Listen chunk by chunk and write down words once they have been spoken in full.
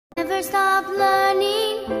Never stop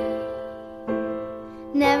learning,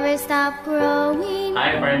 never stop growing.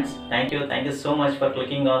 Hi friends, thank you so much for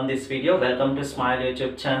clicking on this video. Welcome to Smile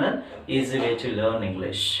YouTube channel, easy way to learn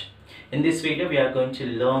English. In this video we are going to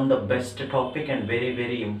learn the best topic and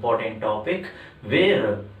very important topic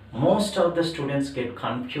where most of the students get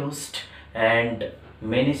confused and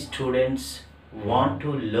many students want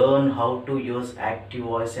to learn how to use active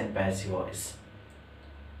voice and passive voice.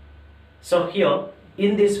 So here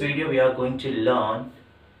in this video we are going to learn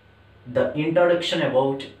the introduction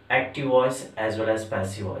about active voice as well as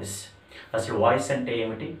passive voice. అసలు voice అంటే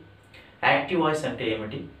ఏమిటి, active voice అంటే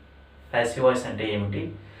ఏమిటి, passive voice అంటే ఏమిటి,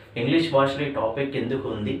 English భాషలో ఈ topic ఎందుకు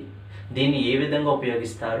ఉంది, దీన్ని ఏ విధంగా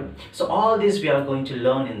ఉపయోగిస్తారు. So all this we are going to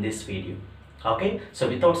learn in this video. Okay, so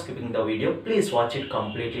without skipping the video, please watch it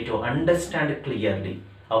completely to understand clearly.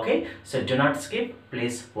 Okay, so do not skip,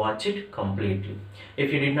 please watch it completely. If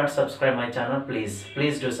you did not subscribe my channel,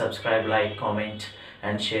 please do subscribe, like, comment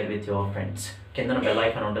and share with your friends. కింద bell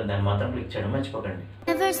icon ఉంటుంది, దాన్ని మాత్రం click చేయడం మర్చిపోకండి.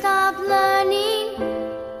 Never stop learning,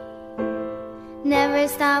 never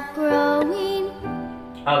stop growing.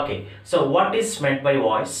 Okay, so what is meant by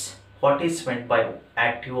voice, what is meant by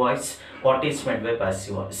active voice, what is meant by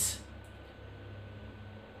passive voice?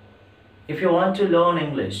 If you want to learn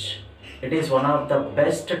English, it is one of the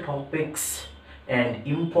best topics and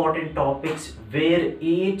important topics where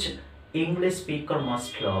each English speaker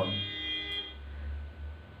must learn.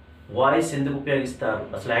 Voice ఎందుకు ఉపయోగిస్తారు,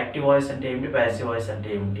 అసలు active voice అంటే ఏమిటి, passive voice అంటే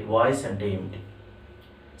ఏమిటి, voice అంటే ఏమిటి.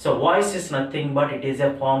 So voice is nothing but it is a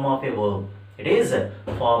form of a verb. It is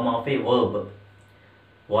form of A verb.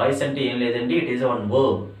 Voice అంటే ఏం లేదండి, it is one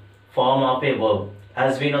verb, form of A verb.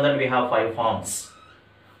 As we know that we have 5 forms,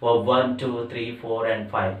 verb 1, 2, 3, 4 and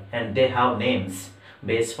 5, and they have names: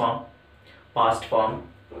 base form, past form,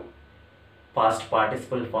 past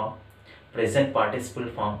participle form, present participle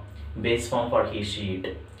form, base form for he, she, it.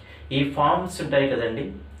 ఈ forms ఉంటాయి కదండి,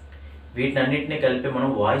 వీటినన్నిటిని కలిపి మనం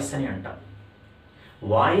voice అని అంటాం.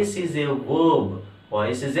 Voice is a verb,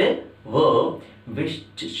 voice is a verb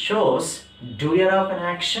which shows doer of an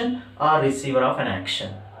action or receiver of an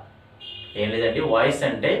action. ఏం లేదండి, voice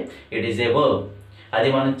అంటే ఇట్ ఈజ్ ఏ వర్బ్.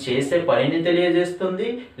 అది మనం చేసే పనిని తెలియజేస్తుంది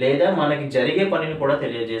లేదా మనకి జరిగే పనిని కూడా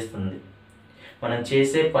తెలియజేస్తుంది. మనం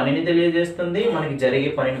చేసే పనిని తెలియజేస్తుంది, మనకి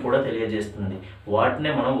జరిగే పనిని కూడా తెలియజేస్తుంది.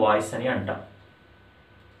 వాటినే మనం వాయిస్ అని అంటాం.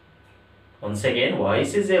 Once again,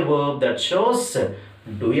 voice is a verb that shows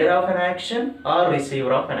doer of an action or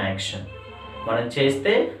receiver of an action. మనం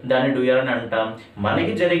చేస్తే దాన్ని doer అని అంటాం,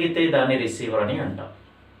 మనకి జరిగితే దాన్ని receiver అని అంటాం.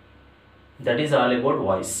 That is all about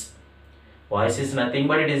voice. Voice is nothing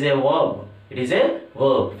but it is a verb. It is a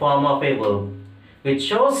verb, form of a verb which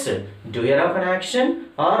shows doer of an action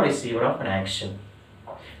or receiver of an action.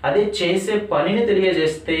 అదే చేసే పనిని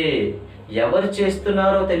తెలియజేస్తే, ఎవరు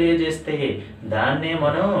చేస్తున్నారో తెలియజేస్తే దాన్నే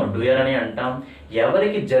మనం doer అని అంటాం.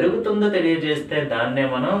 ఎవరికి జరుగుతుందో తెలియజేస్తే దాన్నే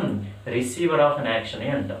మనం రిసీవర్ ఆఫ్ అన్ యాక్షన్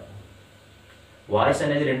అని అంటాం. వాయిస్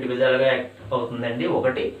అనేది 2 విధాలుగా యాక్ట్ అవుతుందండి.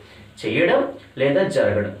 ఒకటి చేయడం లేదా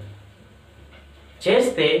జరగడం.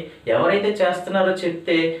 చేస్తే ఎవరైతే చేస్తున్నారో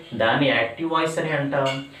చెప్తే దాన్ని యాక్టివ్ వాయిస్ అని అంటాం.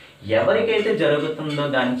 ఎవరికైతే జరుగుతుందో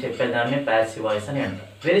దాన్ని చెప్పేదాన్ని ప్యాసివ్ వాయిస్ అని అంటాం.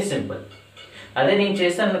 Very simple. అదే నేను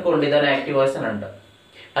చేశాను అనుకోండి, దాన్ని యాక్టివ్ వాయిస్ అని అంటాం.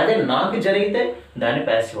 అదే నాకు జరిగితే దాన్ని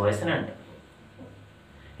ప్యాసివ్ వాయిస్ అని అంటాం.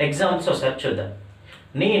 ఎగ్జాంపుల్స్ ఒకసారి చూద్దాం.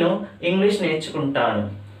 నేను ఇంగ్లీష్ నేర్చుకుంటాను,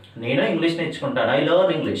 ఐ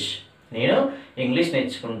లర్న్ ఇంగ్లీష్. నేను ఇంగ్లీష్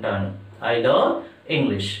నేర్చుకుంటాను, ఐ లర్న్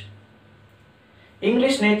ఇంగ్లీష్.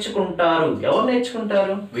 ఇంగ్లీష్ నేర్చుకుంటారు, ఎవరు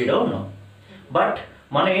నేర్చుకుంటారు, వీ డోంట్ నో. బట్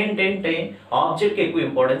మనం ఏంటంటే ఆబ్జెక్ట్కి ఎక్కువ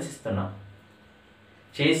ఇంపార్టెన్స్ ఇస్తున్నాం.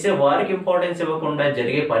 చేసే వారికి ఇంపార్టెన్స్ ఇవ్వకుండా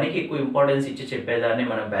జరిగే పనికి ఎక్కువ ఇంపార్టెన్స్ ఇచ్చి చెప్పేదాన్ని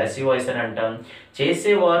మనం ప్యాసివ్ వాయిస్ అని అంటాం.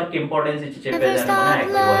 చేసే వారికి ఇంపార్టెన్స్ ఇచ్చి చెప్పేదాన్ని మనం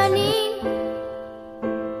యాక్టివ్ వాయిస్ అని.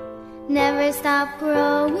 Never stop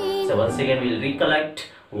growing. So once again we'll recollect.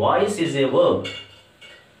 Voice is a verb.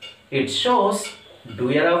 It shows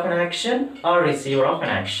doer of an action or receiver of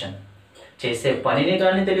an action. చేసే పనిని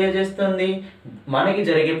కానీ తెలియజేస్తుంది, మనకి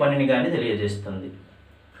జరిగే పనిని కానీ తెలియజేస్తుంది.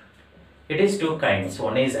 It is 2 kinds.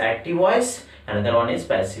 One is active voice, another one is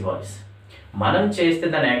passive voice. మనం చేస్తే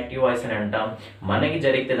దాన్ని యాక్టివ్ వాయిస్ అని అంటాం, మనకి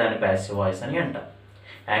జరిగితే దాన్ని ప్యాసివ్ వాయిస్ అని అంటాం.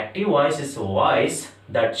 Active voice is voice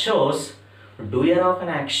that shows doer of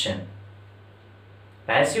an action.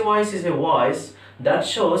 Passive voice is a voice that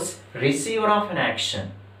shows receiver of an action.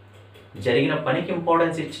 జరిగిన పనికి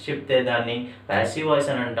ఇంపార్టెన్స్ ఇచ్చి చెప్తే దాన్ని ప్యాసివ్ వాయిస్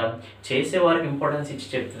అని అంటాం. చేసేవారికి ఇంపార్టెన్స్ ఇచ్చి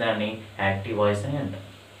చెప్తే దాన్ని యాక్టివ్ వాయిస్ అని అంటాం.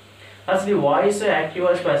 అసలు ఈ voice, active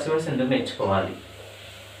voice, passive voice ఎందుకు నేర్చుకోవాలి?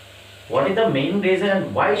 What is the main reason and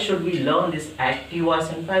why should we learn this active voice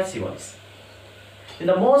and passive voice? In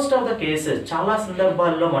the most of the cases, చాలా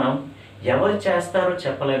సందర్భాల్లో మనం ఎవరు చేస్తారో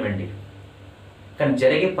చెప్పలేమండి, కానీ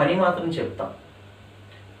జరిగే పని మాత్రం చెప్తాం.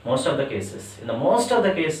 Most of the cases, in the most of the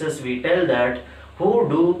cases we tell that who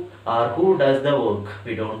do or who does the work,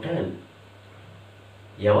 we don't tell.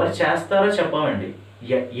 ఎవరు చేస్తారో చెప్పమండి,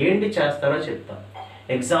 ఏంటి చేస్తారో చెప్తాం.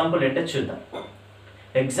 ఎగ్జాంపుల్ ఏంటో చూద్దాం.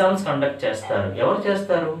 ఎగ్జామ్స్ కండక్ట్ చేస్తారు, ఎవరు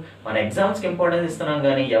చేస్తారు? మన ఎగ్జామ్స్కి ఇంపార్టెన్స్ ఇస్తున్నాం,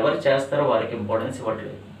 కానీ ఎవరు చేస్తారో వాళ్ళకి ఇంపార్టెన్స్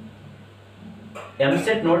ఇవ్వట్లేదు.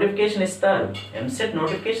 ఎంసెట్ నోటిఫికేషన్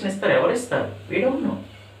ఇస్తారు, ఎవరు ఇస్తారు? We don't know,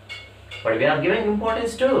 but we are giving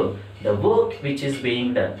importance to the work which is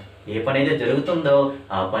being done. ఏ పని అయితే జరుగుతుందో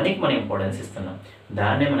ఆ పనికి మనం ఇంపార్టెన్స్ ఇస్తున్నాం,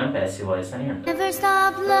 దాన్నే మనం ప్యాసివ్ వాయిస్ అని అంటాం. Never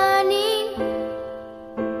stop learning,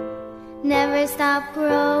 never stop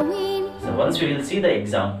growing. So once we will see the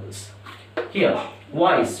examples. Here,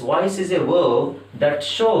 voice is a verb that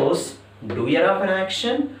shows doer of an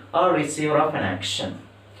action or receiver of an action.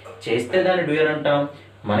 చేస్తే దాన్ని doer అంటాం,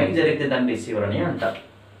 మనకి జరిగితే దాన్ని receiver అని అంటాం.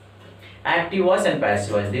 Active voice and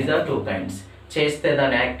passive voice, these are two kinds. చేస్తే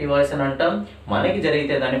దాన్ని యాక్టివ్ వాయిస్ అని అంటాం, మనకి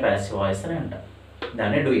జరిగితే దాన్ని ప్యాసివ్ వాయిస్ అని అంటాం.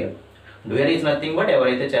 దాన్ని doer. Doer is nothing but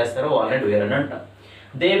ఎవరైతే చేస్తారో వాళ్ళని డూయర్ అని అంటాం.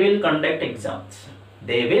 దే విల్ కండక్ట్ ఎగ్జామ్స్,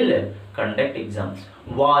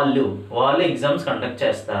 వాళ్ళు ఎగ్జామ్స్ కండక్ట్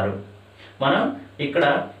చేస్తారు. మనం ఇక్కడ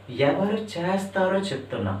ఎవరు చేస్తారో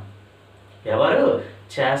చెప్తున్నాం,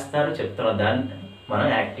 దాన్ని మనం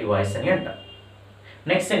యాక్టివ్ వాయిస్ అని అంటాం.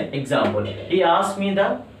 నెక్స్ట్ ఎగ్జాంపుల్, ఈ ఆస్క్ మీ ద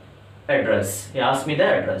అడ్రస్.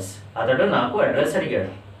 అతడు నాకు అడ్రస్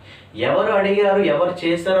అడిగాడు. ఎవరు అడిగారు, ఎవరు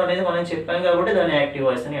చేశారు అనేది మనం చెప్పాం కాబట్టి దాన్ని యాక్టివ్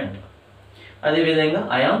వాయిస్ అని అంటాం. అదేవిధంగా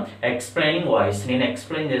ఐ ఆమ్ ఎక్స్ప్లెయినింగ్ వాయిస్, నేను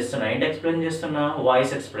ఎక్స్ప్లెయిన్ చేస్తున్నా. ఏంటి ఎక్స్ప్లెయిన్ చేస్తున్నా?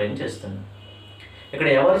 వాయిస్ ఎక్స్ప్లెయిన్ చేస్తున్నా. ఇక్కడ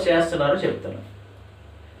ఎవరు చేస్తున్నారో చెప్తున్నా,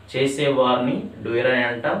 చేసేవారిని డూయర్ అని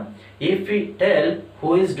అంటాం. If we tell who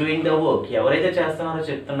is doing the work, ఎవరైతే చేస్తున్నారో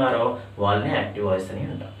చెప్తున్నారో వాళ్ళని యాక్టివ్ వాయిస్ అని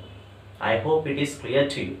అంటాం. I hope it is clear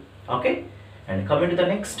to you. Okay, and coming to the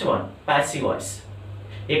next one, passive voice.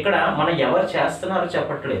 ఇక్కడ మనం ఎవరు చేస్తున్నారో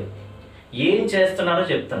చెప్పట్లేదు, ఏం చేస్తున్నారో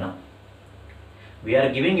చెప్తున్నాం. We are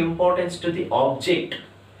giving importance to the object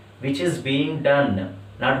which is being done,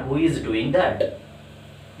 not who is doing that.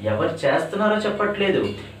 ఎవరు చేస్తున్నారో చెప్పట్లేదు,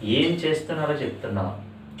 ఏం చేస్తున్నారో చెప్తున్నాం.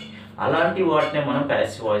 అలాంటి వాటినే మనం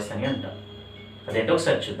ప్యాసివ్ వాయిస్ అని అంటాం. అదేంటో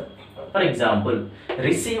ఒకసారి చూద్దాం. For example,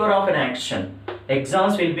 receiver of an action,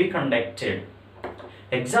 exams will be conducted.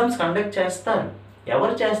 Exams conduct చేస్తారు,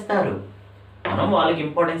 ఎవరు చేస్తారు? మనం వాళ్ళకి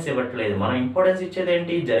ఇంపార్టెన్స్ ఇవ్వట్లేదు, మనం ఇంపార్టెన్స్ ఇచ్చేది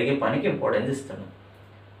ఏంటి? జరిగే పనికి ఇంపార్టెన్స్ ఇస్తున్నాం.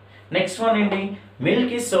 నెక్స్ట్ వన్ ఏంటి?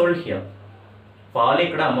 మిల్క్ ఈజ్ సోల్డ్ హియర్, పాలు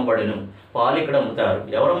ఇక్కడ అమ్మబడును, పాలు ఇక్కడ అమ్ముతారు.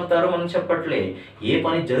 ఎవరు అమ్ముతారో మనం చెప్పట్లే, ఏ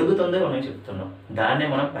పని జరుగుతుందో మనం చెప్తున్నాం. దాన్నే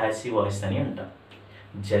మనం ప్యాసివ్ వాయిస్ అని అంటాం.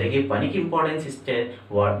 జరిగే పనికి ఇంపార్టెన్స్ ఇస్తే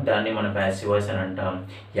దాన్ని మనం ప్యాసివ్ వాయిస్ అని అంటాం.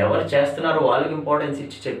 ఎవరు చేస్తున్నారో వాళ్ళకి ఇంపార్టెన్స్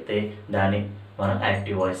ఇచ్చి చెప్తే దాన్ని మనం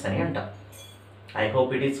యాక్టివ్ వాయిస్ అని అంటాం. I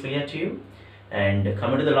hope it is clear to you. And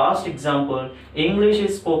coming to the last example, English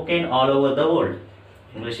is spoken all over the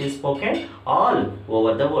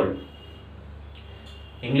world.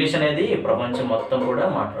 English అనేది ప్రపంచం మొత్తం కూడా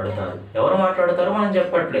మాట్లాడతారు. ఎవరు మాట్లాడతారో మనం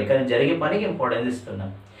చెప్పట్లేదు, కానీ జరిగే పనికి ఇంపార్టెన్స్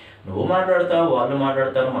ఇస్తున్నాం. నువ్వు మాట్లాడతావు, వాళ్ళు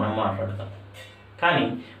మాట్లాడతారు, మనం మాట్లాడతాం, కానీ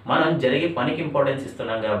మనం జరిగే పనికి ఇంపార్టెన్స్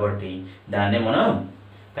ఇస్తున్నాం కాబట్టి దాన్నే మనం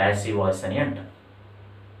ప్యాసివ్ వాయిస్ అని అంటాం.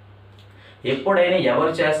 ఎప్పుడైనా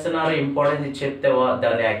ఎవరు చేస్తున్నారో ఇంపార్టెన్స్ ఇచ్చి చెప్తే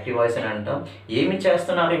దాన్ని యాక్టివ్ వాయిస్ అని అంటాం. ఏమి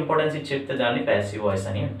చేస్తున్నారో ఇంపార్టెన్స్ ఇచ్చి చెప్తే దాన్ని ప్యాసివ్ వాయిస్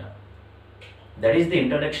అని అంటాం. That is the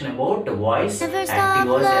introduction about voice,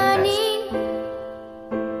 active voice and passive.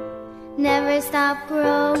 Never stop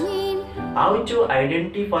growing. How to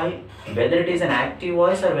identify whether it is an active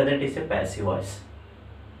voice or whether it is a passive voice?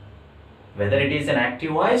 Whether it is an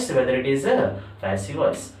active voice, whether it is a passive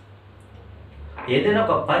voice. ఏదైనా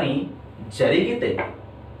ఒక పని జరిగితే,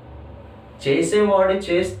 చేసేవాడు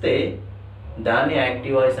చేస్తే దాన్ని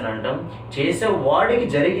active voice అని అంటాం. చేసేవాడికి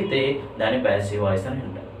జరిగితే దాన్ని ప్యాసివ్ వాయిస్ అని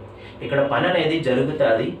అంటాం. ఇక్కడ పని అనేది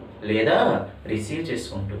జరుగుతుంది లేదా రిసీవ్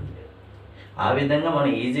చేసుకుంటుంది. ఆ విధంగా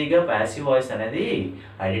మనం ఈజీగా ప్యాసివ్ వాయిస్ అనేది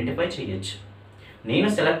ఐడెంటిఫై చేయొచ్చు. నేను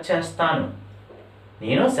సెలెక్ట్ చేస్తాను,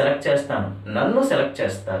 నన్ను సెలెక్ట్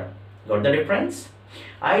చేస్తారు. Got the difference?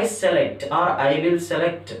 I select or I will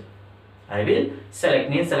select.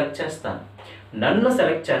 నేను సెలెక్ట్ చేస్తాను, నన్ను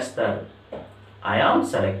సెలెక్ట్ చేస్తారు. I am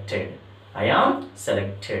selected.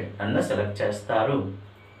 నన్ను సెలెక్ట్ చేస్తారు.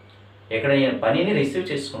 ఇక్కడ నేను పనిని రిసీవ్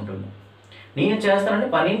చేసుకుంటున్నాను. నేను చేస్తానంటే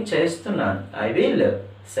పనిని చేస్తున్నాను. I will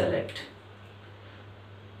select.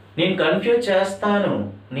 నేను కన్ఫ్యూజ్ చేస్తాను,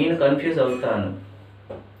 నేను కన్ఫ్యూజ్ అవుతాను.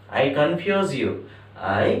 I confuse you.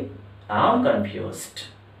 I am confused.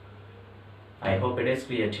 I hope it is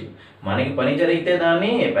clear to you. మనకి పని జరిగితే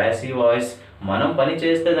దాన్ని ప్యాసివ్ వాయిస్, మనం పని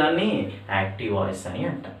చేస్తే దాన్ని యాక్టివ్ వాయిస్ అని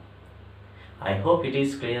అంటాం. I hope it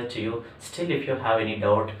is clear to you. Still, if you have any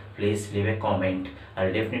doubt, please leave a comment.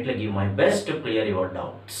 I'll definitely give my best to clear your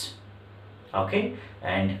doubts. Okay,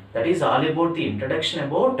 and that is all about the introduction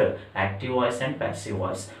about active voice and passive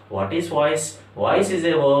voice. What is voice? Voice is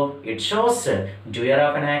a verb. It shows doer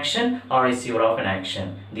of an action or receiver of an action.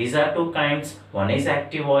 These are two kinds. One is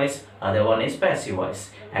active voice, other one is passive voice.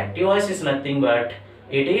 Active voice is nothing but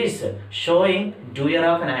it is showing doer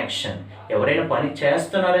of an action. ఎవరైనా పని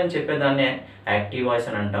చేస్తున్నారని చెప్పేదాన్ని active voice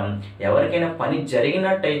అని అంటాం. ఎవరికైనా పని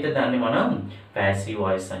జరిగినట్టయితే దాన్ని మనం ప్యాసివ్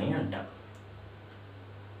వాయిస్ అని అంటాం.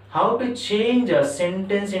 How to change a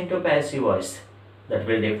sentence into passive voice? That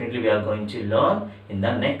will definitely we are going to learn in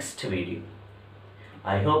the next video.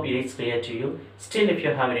 I hope it is clear to you. Still, if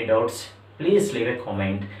you have any doubts, please leave a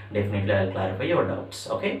comment. Definitely I'll clarify your doubts.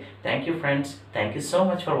 Okay, thank you friends. Thank you so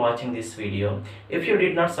much for watching this video. If you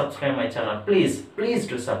did not subscribe my channel, please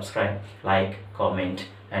do subscribe, like, comment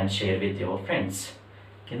and share with your friends.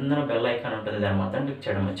 కింద bell icon ఉంటుంది, దాన్ని మాత్రం click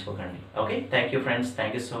చేయడం మర్చిపోకండి. Okay, thank you friends.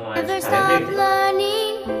 Thank you so much. Never stop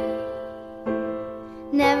learning,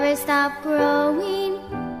 never stop growing.